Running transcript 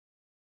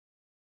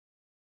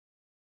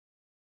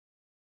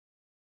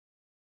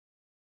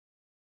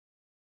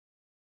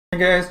Hey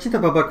guys, Chita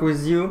back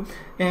with you,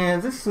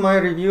 and this is my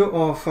review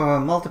of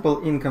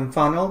multiple income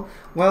funnel.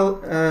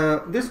 Well,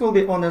 this will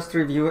be honest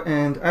review,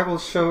 and I will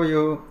show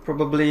you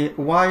probably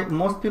why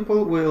most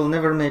people will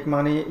never make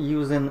money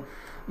using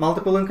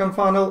multiple income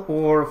funnel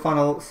or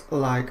funnels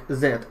like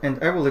that,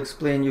 and I will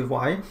explain you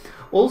why.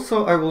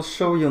 Also, I will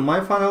show you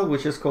my funnel,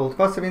 which is called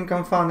passive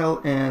income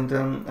funnel, and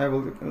I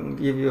will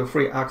give you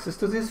free access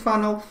to this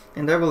funnel,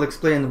 and I will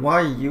explain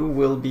why you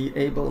will be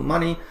able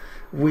money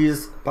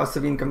with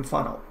passive income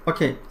funnel.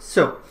 Okay,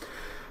 so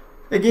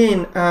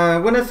again,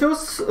 when I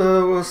first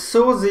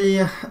saw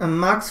the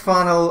max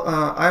funnel,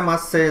 I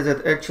must say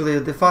that actually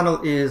the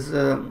funnel is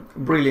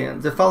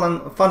brilliant. The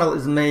funnel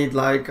is made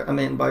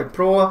by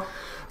pro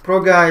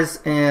guys,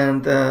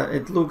 and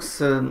it looks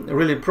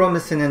really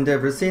promising and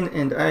everything,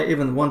 and I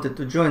even wanted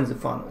to join the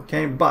funnel.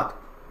 Okay, but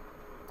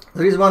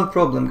there is one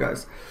problem,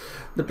 guys.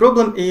 The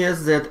problem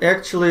is that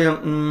actually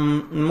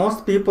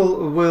most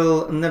people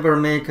will never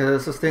make a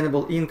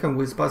sustainable income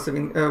with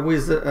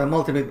a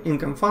multiple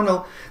income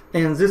funnel,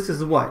 and this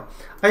is why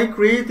I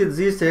created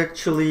this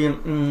actually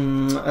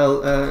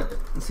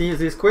see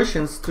these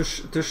questions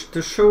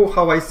to show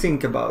how I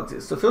think about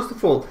this. So first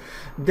of all,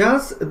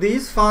 does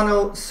this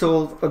funnel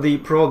solve the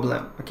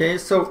problem? Okay,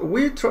 so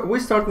we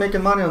start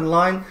making money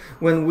online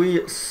when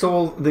we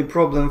solve the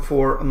problem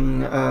for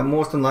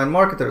most online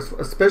marketers,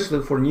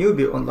 especially for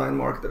newbie online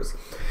marketers.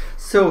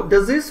 So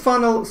does this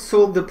funnel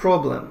solve the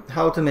problem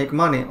how to make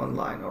money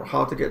online or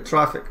how to get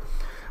traffic?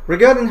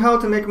 Regarding how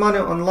to make money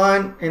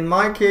online, in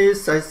my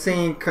case, I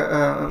think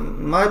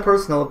my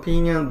personal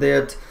opinion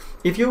that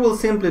if you will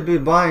simply be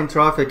buying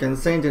traffic and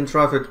sending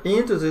traffic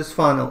into this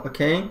funnel,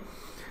 okay,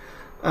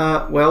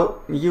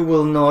 well, you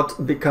will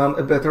not become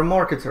a better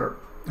marketer.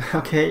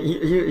 Okay,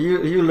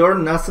 you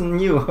learn nothing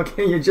new.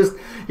 Okay, you just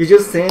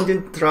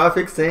sending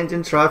traffic,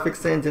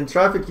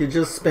 you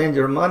just spend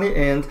your money,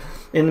 and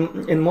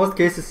in most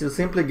cases you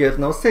simply get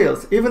no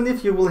sales. Even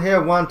if you will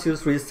have 1, 2,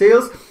 3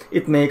 sales,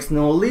 it makes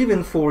no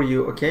living for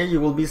you. Okay, you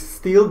will be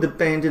still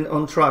dependent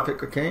on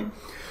traffic. Okay,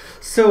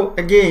 so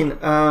again,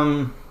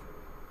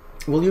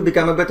 will you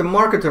become a better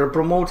marketer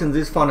promoting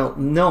this funnel?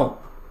 No.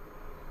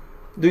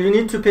 Do you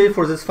need to pay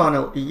for this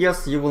funnel?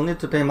 Yes, you will need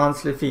to pay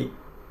monthly fee,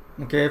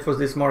 okay, for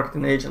this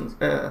marketing engine.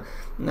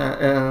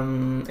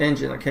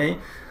 Okay,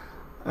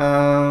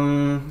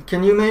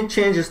 can you make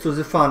changes to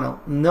the funnel?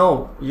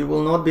 No, you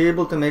will not be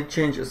able to make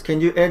changes.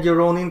 Can you add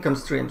your own income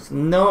streams?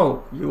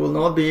 No, you will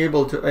not be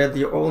able to add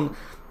your own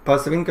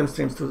passive income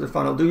streams to the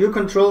funnel. Do you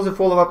control the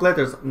follow-up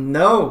letters?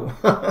 No.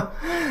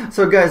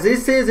 So guys, they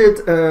say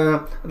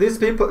that these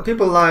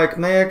people like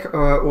Mac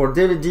or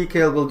David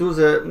Decal will do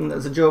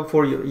the job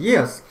for you.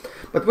 Yes,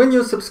 but when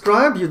you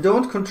subscribe, you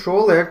don't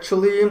control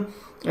actually.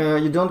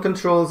 You don't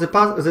control the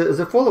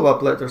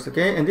follow-up letters,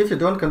 okay? And if you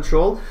don't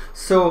control,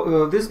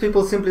 so these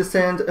people simply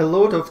send a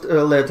lot of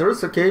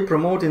letters, okay,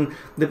 promoting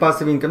the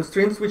passive income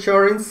streams which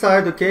are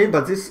inside, okay?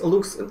 But this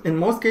looks, in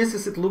most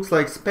cases, it looks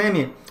like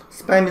spammy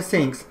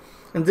things.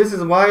 And this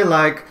is why,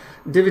 like,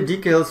 David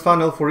Decal's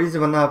funnel for Easy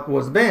One Up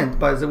was banned,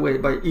 by the way,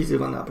 by Easy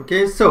One Up.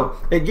 Okay, so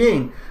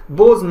again,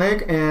 both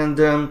Mac and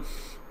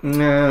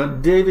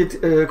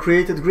David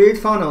created great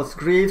funnels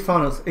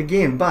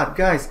again. But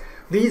guys,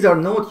 these are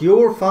not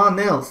your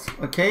funnels.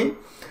 Okay,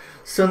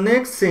 so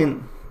next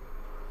thing,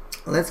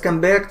 let's come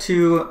back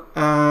to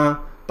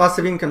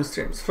passive income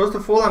streams. First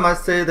of all, I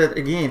must say that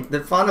again,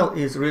 the funnel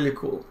is really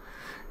cool.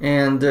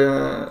 And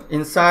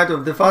inside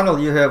of the funnel,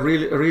 you have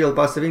real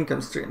passive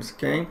income streams.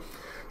 Okay,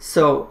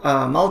 so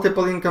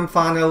multiple income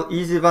funnel,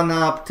 Easy One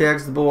Up,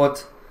 text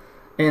bot,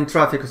 and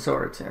traffic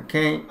authority.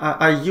 Okay,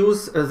 I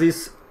use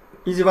this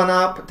Easy One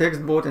Up,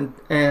 text bot, and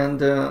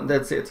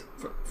that's it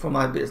for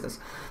my business.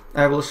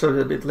 I will show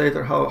you a bit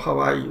later how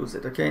I use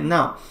it. Okay,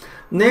 now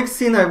next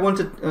thing I want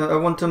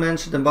to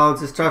mention about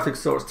this traffic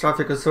source,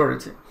 traffic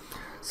authority.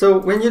 So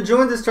when you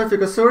join this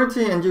traffic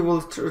authority, and you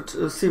will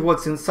see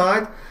what's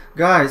inside,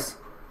 guys.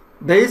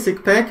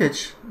 Basic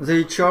package,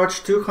 they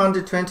charge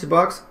 220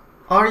 bucks.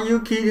 Are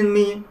you kidding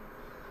me?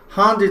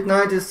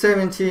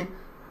 170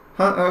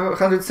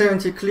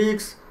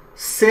 clicks,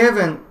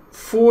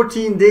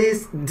 14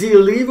 days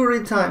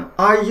delivery time.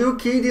 Are you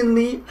kidding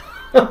me?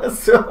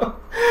 So,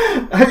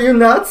 are you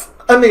nuts?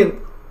 I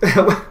mean,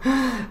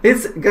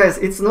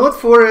 it's not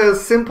for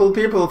simple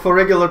people, for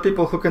regular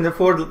people who can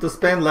afford to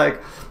spend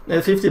like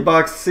 50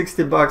 bucks,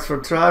 60 bucks for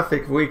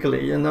traffic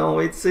weekly. You know,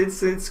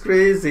 it's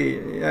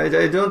crazy.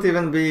 I don't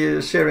even be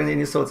sharing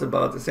any thoughts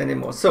about this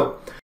anymore. So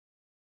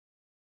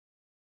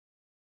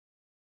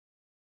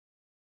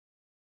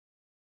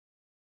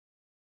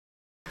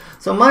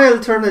my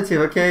alternative,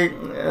 okay,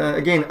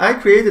 again, I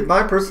created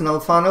my personal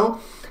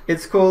funnel.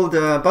 It's called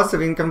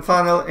passive income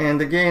funnel, and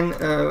again,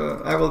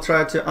 I will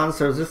try to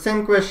answer the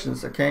same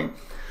questions. Okay,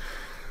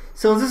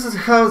 so this is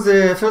how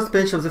the first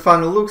page of the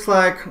funnel looks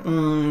like.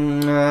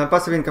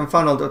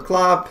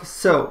 Passiveincomefunnel.club.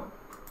 So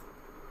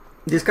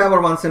discover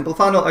one simple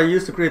funnel I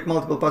use to create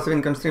multiple passive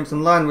income streams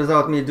online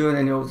without me doing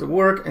any of the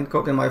work, and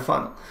copy my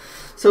funnel.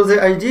 So the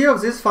idea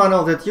of this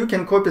funnel that you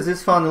can copy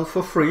this funnel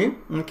for free.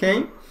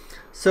 Okay,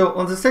 So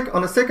on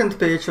the second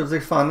page of the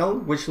funnel,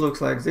 which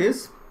looks like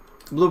this,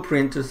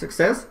 Blueprint to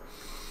Success,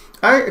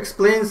 I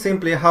explain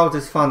simply how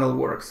this funnel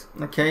works.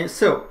 Okay,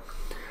 so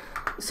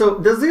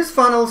does this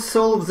funnel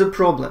solve the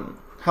problem?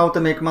 How to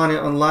make money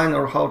online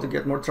or how to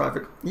get more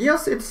traffic?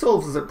 Yes, it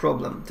solves the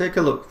problem. Take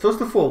a look.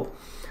 First of all,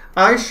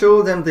 I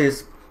show them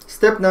this.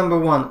 Step number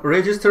 1,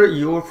 register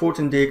your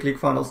 14-day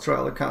ClickFunnels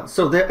trial account.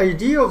 So the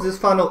idea of this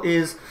funnel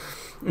is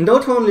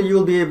not only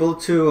you'll be able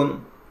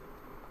to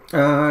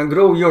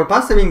grow your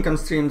passive income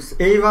streams,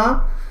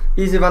 Ava,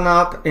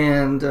 EasyOneUp,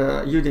 and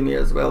Udemy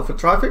as well for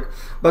traffic,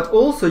 but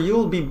also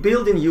you'll be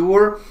building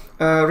your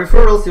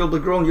referrals, you'll be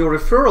growing your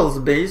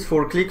referrals base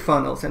for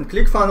ClickFunnels, and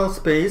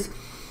ClickFunnels pays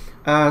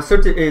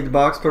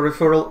 $38 per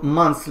referral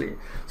monthly.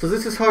 So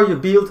this is how you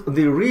build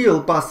the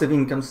real passive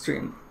income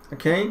stream.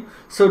 Okay,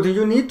 so do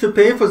you need to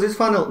pay for this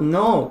funnel?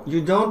 No,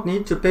 you don't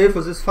need to pay for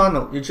this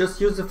funnel. You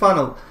just use the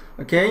funnel.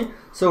 Okay,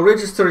 so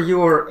register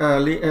your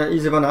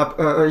EasyOneUp,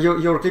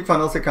 your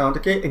ClickFunnels account.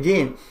 Okay,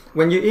 again,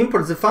 when you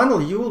import the funnel,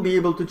 you will be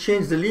able to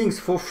change the links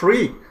for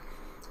free.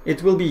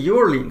 It will be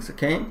your links.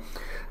 Okay,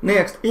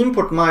 next,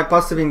 import my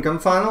passive income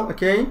funnel.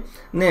 Okay,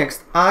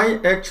 next,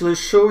 I actually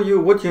show you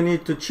what you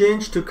need to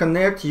change to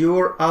connect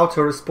your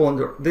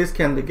autoresponder. This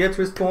can be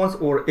GetResponse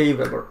or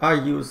Aweber. I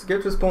use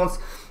GetResponse,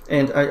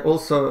 and I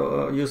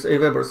also use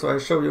Aweber, so I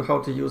show you how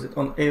to use it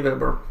on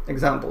Aweber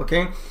example.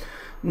 Okay,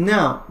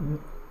 now,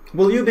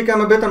 will you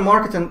become a better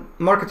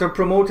marketer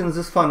promoting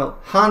this funnel?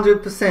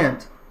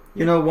 100%.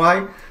 You know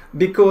why?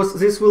 Because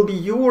this will be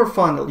your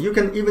funnel. You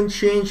can even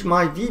change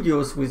my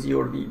videos with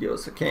your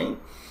videos. Okay,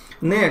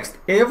 next,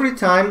 every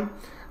time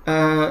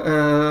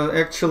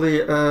I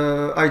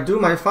do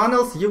my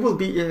funnels, you will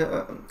be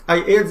I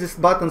add these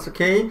buttons.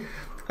 Okay,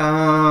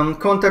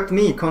 contact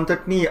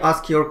me,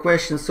 ask your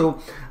questions. So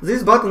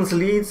these buttons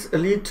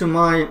lead to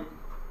my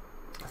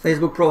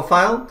Facebook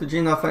profile, to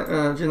Gina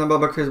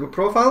Babak Facebook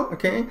profile.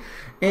 Okay,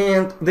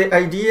 and the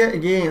idea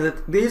again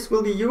that this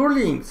will be your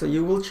link, so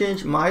you will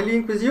change my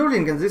link with your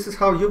link, and this is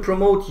how you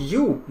promote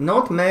you,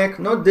 not Mac,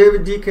 not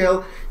David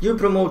Decal. You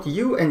promote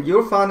you and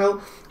your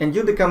funnel, and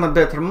you become a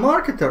better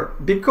marketer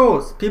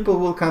because people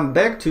will come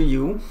back to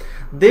you,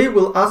 they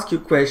will ask you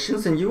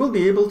questions, and you will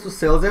be able to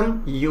sell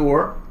them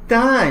your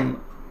time.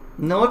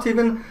 Not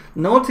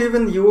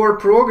even your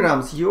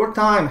programs, your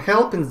time,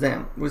 helping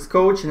them with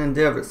coaching and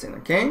everything.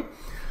 Okay,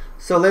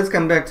 so let's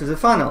come back to the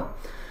funnel.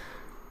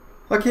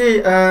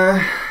 Okay,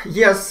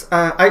 yes,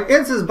 I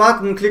add this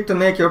button, click to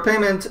make your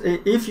payment.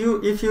 If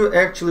you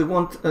actually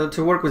want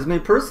to work with me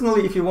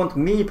personally, if you want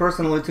me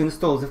personally to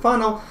install the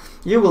funnel,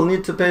 you will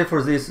need to pay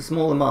for this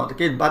small amount.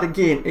 Okay, but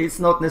again, it's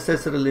not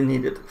necessarily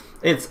needed.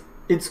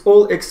 It's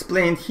all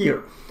explained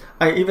here.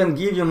 I even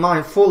give you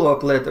my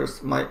follow-up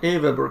letters, my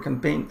Aweber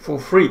campaign, for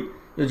free.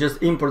 You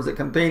just import the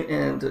campaign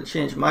and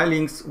change my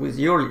links with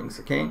your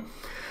links. Okay,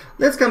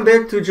 let's come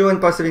back to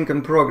join passive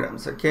income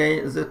programs.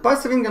 Okay, the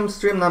passive income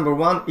stream number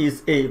 1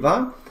 is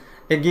Ava.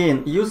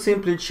 Again, you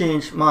simply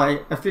change my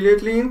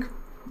affiliate link.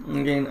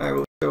 Again, I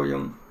will show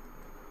you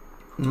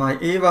my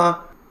Ava.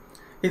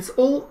 It's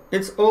all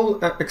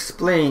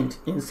explained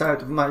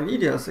inside of my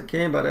videos.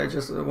 Okay, but I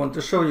just want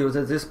to show you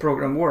that this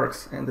program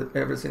works and that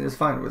everything is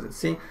fine with it.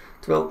 See,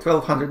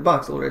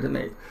 $1,200 already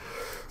made.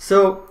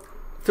 So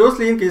first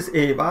link is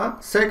Ava,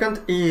 second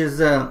is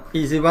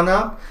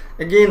EasyOneUp.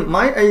 Again,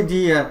 my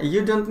idea,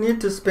 you don't need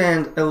to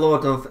spend a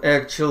lot of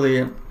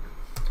actually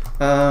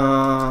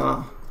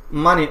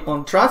money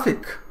on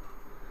traffic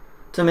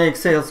to make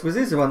sales with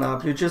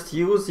EasyOneUp. You just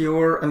use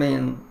your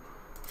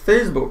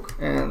Facebook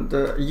and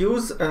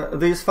use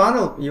this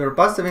funnel, your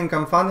passive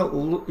income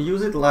funnel,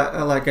 use it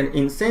like an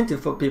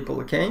incentive for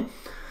people. Okay,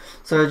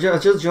 so I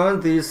just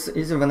joined this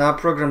EasyOneUp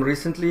program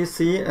recently.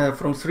 See,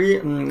 from 3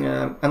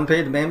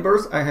 unpaid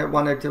members, I have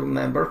 1 active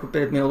member who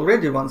paid me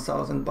already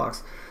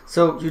 $1,000.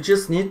 So you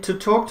just need to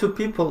talk to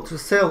people to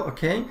sell.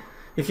 Okay,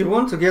 if you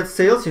want to get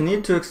sales, you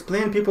need to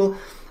explain people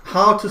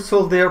how to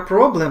solve their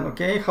problem.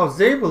 Okay, how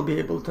they will be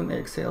able to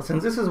make sales.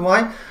 And this is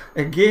why,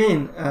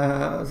 again,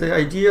 the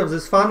idea of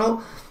this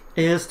funnel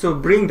is to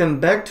bring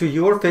them back to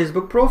your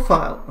Facebook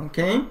profile.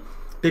 Okay,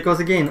 because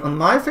again, on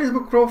my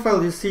Facebook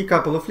profile you see a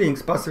couple of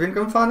links: passive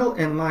income funnel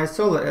and my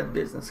solo ad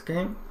business.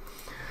 Okay,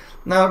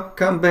 now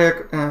come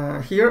back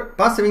here,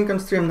 passive income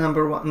stream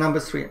number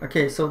 3.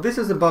 Okay, so this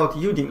is about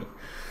Udemy.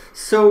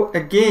 So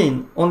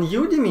again, on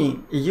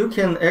Udemy you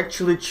can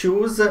actually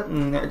choose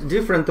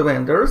different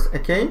vendors.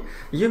 Okay,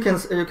 you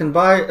can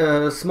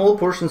buy small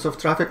portions of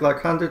traffic,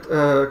 like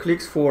 100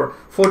 clicks for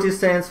 40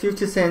 cents,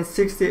 50 cents,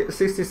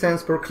 60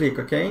 cents per click.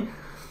 Okay,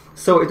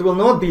 so it will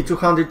not be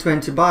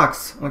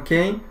 $220.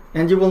 Okay,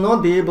 and you will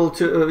not be able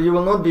to you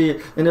will not be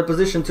in a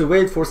position to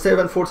wait for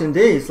 14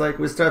 days like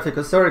with Traffic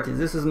Authority.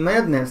 This is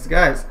madness,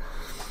 guys.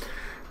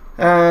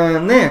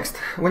 Next,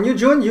 when you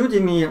join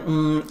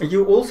Udemy,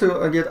 you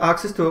also get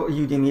access to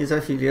Udemy's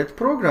affiliate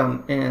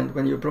program, and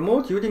when you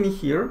promote Udemy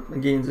here,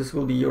 again, this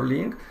will be your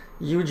link,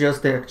 you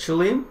just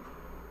actually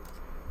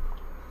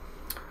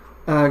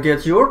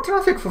get your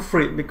traffic for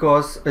free,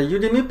 because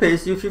Udemy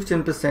pays you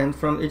 15%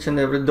 from each and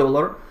every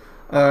dollar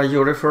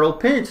your referral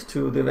paid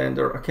to the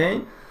vendor.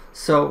 Okay,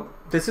 so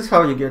this is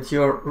how you get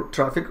your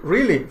traffic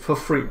really for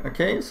free.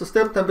 Okay, so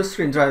step number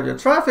 3, drive your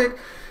traffic.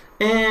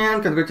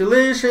 And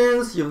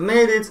congratulations, you've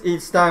made it.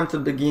 It's time to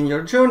begin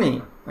your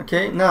journey.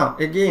 Okay, now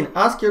again,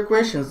 ask your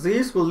questions.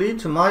 This will lead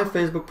to my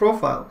Facebook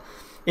profile.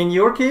 In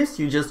your case,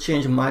 you just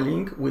change my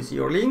link with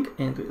your link,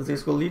 and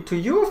this will lead to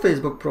your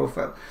Facebook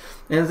profile.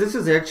 And this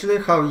is actually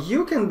how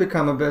you can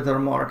become a better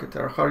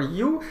marketer, how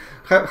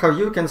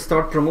you can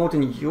start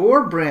promoting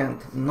your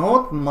brand,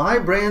 not my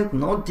brand,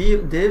 not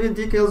David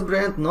Dickel's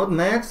brand, not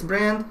Mac's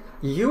brand,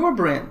 your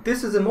brand.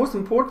 This is the most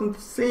important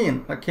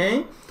thing.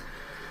 Okay.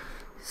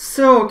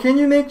 So, can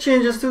you make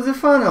changes to the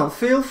funnel?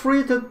 Feel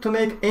free to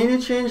make any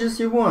changes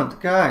you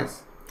want,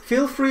 guys.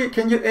 Feel free.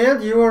 Can you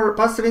add your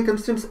passive income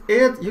streams?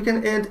 You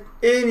can add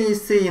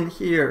anything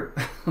here.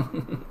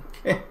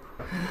 Okay.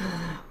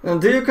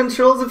 And do you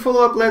control the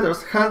follow-up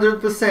letters?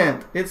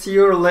 100%. It's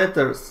your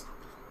letters.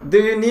 Do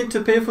you need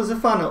to pay for the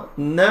funnel?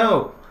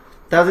 No.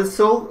 Does it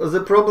solve the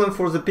problem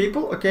for the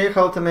people? Okay,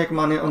 how to make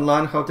money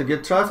online, how to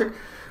get traffic.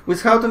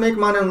 With how to make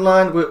money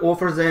online, we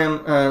offer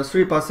them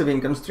 3 passive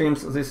income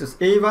streams. This is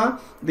Ava,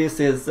 this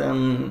is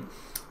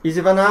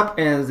EasyOneUp,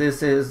 and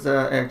this is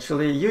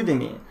actually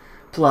Udemy.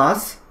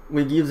 Plus,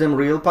 we give them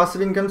real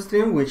passive income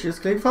stream, which is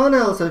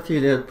ClickFunnels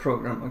affiliate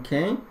program.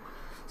 Okay,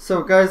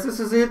 so guys, this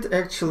is it.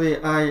 Actually,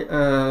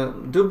 I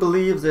do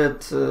believe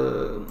that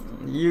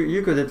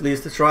you could at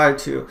least try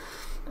to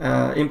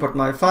import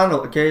my funnel.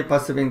 Okay,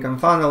 passive income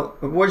funnel.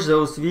 Watch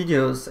those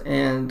videos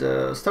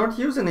and start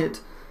using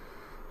it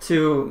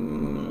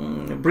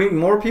to bring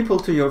more people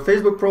to your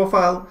Facebook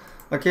profile.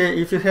 Okay,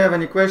 if you have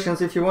any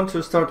questions, if you want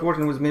to start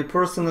working with me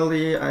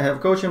personally, I have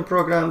coaching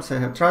programs, I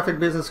have traffic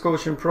business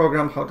coaching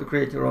program, how to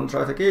create your own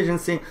traffic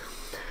agency,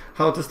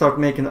 how to start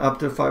making up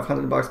to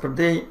 $500 per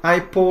day. I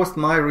post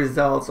my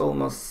results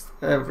almost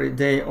every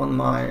day on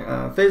my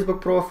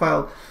Facebook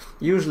profile.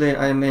 Usually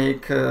I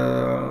make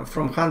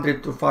from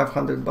 100 to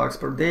 $500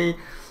 per day.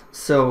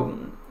 So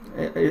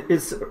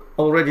it's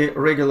already a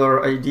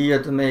regular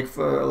idea to make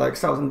like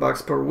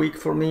 $1,000 per week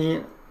for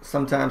me,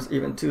 sometimes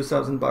even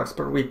 $2,000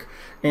 per week.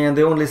 And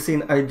the only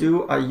thing I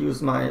do, I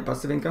use my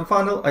passive income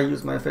funnel, I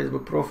use my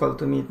Facebook profile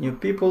to meet new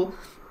people,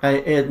 I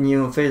add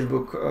new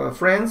Facebook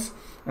friends,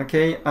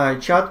 okay, I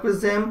chat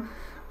with them,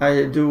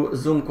 I do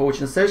Zoom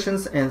coaching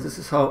sessions, and this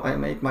is how I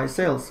make my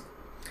sales.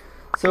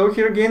 So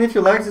here again, if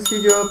you like this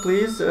video,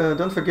 please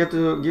don't forget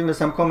to give me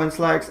some comments,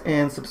 likes,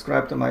 and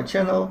subscribe to my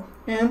channel,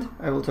 and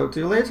I will talk to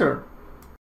you later.